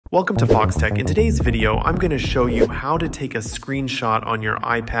Welcome to Fox Tech. In today's video, I'm going to show you how to take a screenshot on your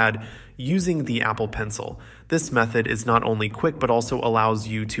iPad using the Apple Pencil. This method is not only quick, but also allows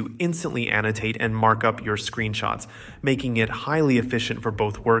you to instantly annotate and mark up your screenshots, making it highly efficient for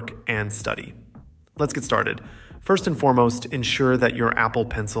both work and study. Let's get started. First and foremost, ensure that your Apple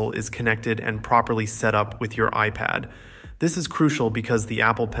Pencil is connected and properly set up with your iPad. This is crucial because the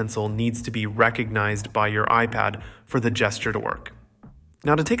Apple Pencil needs to be recognized by your iPad for the gesture to work.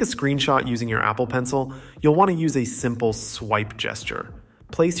 Now, to take a screenshot using your Apple Pencil, you'll want to use a simple swipe gesture.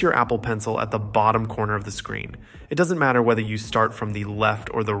 Place your Apple Pencil at the bottom corner of the screen. It doesn't matter whether you start from the left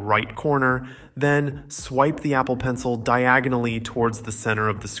or the right corner, then swipe the Apple Pencil diagonally towards the center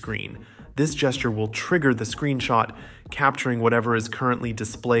of the screen. This gesture will trigger the screenshot, capturing whatever is currently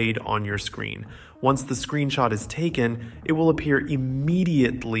displayed on your screen. Once the screenshot is taken, it will appear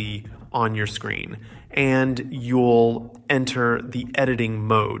immediately on your screen, and you'll enter the editing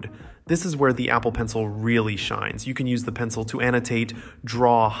mode. This is where the Apple Pencil really shines. You can use the pencil to annotate,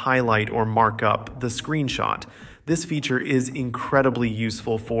 draw, highlight, or mark up the screenshot. This feature is incredibly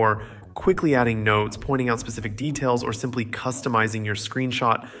useful for quickly adding notes, pointing out specific details, or simply customizing your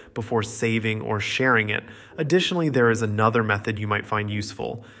screenshot before saving or sharing it. Additionally, there is another method you might find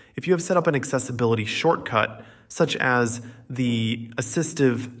useful. If you have set up an accessibility shortcut, such as the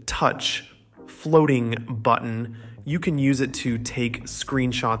Assistive Touch floating button, you can use it to take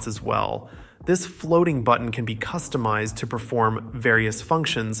screenshots as well. This floating button can be customized to perform various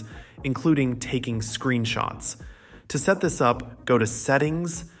functions, including taking screenshots. To set this up, go to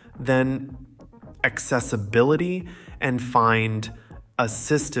Settings, then Accessibility, and find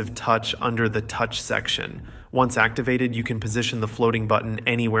Assistive Touch under the Touch section. Once activated, you can position the floating button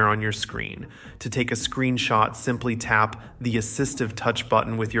anywhere on your screen. To take a screenshot, simply tap the Assistive Touch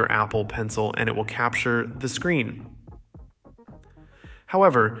button with your Apple Pencil and it will capture the screen.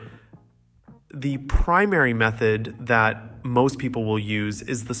 However, the primary method that most people will use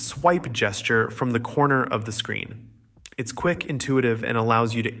is the swipe gesture from the corner of the screen. It's quick, intuitive, and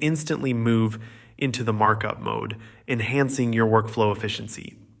allows you to instantly move into the markup mode, enhancing your workflow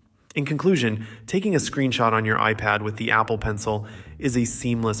efficiency. In conclusion, taking a screenshot on your iPad with the Apple Pencil is a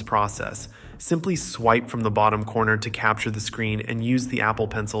seamless process. Simply swipe from the bottom corner to capture the screen and use the Apple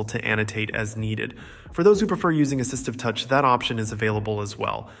Pencil to annotate as needed. For those who prefer using Assistive Touch, that option is available as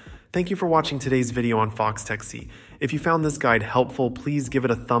well. Thank you for watching today's video on Fox Tech C. If you found this guide helpful, please give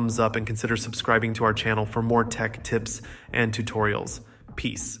it a thumbs up and consider subscribing to our channel for more tech tips and tutorials.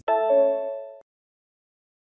 Peace.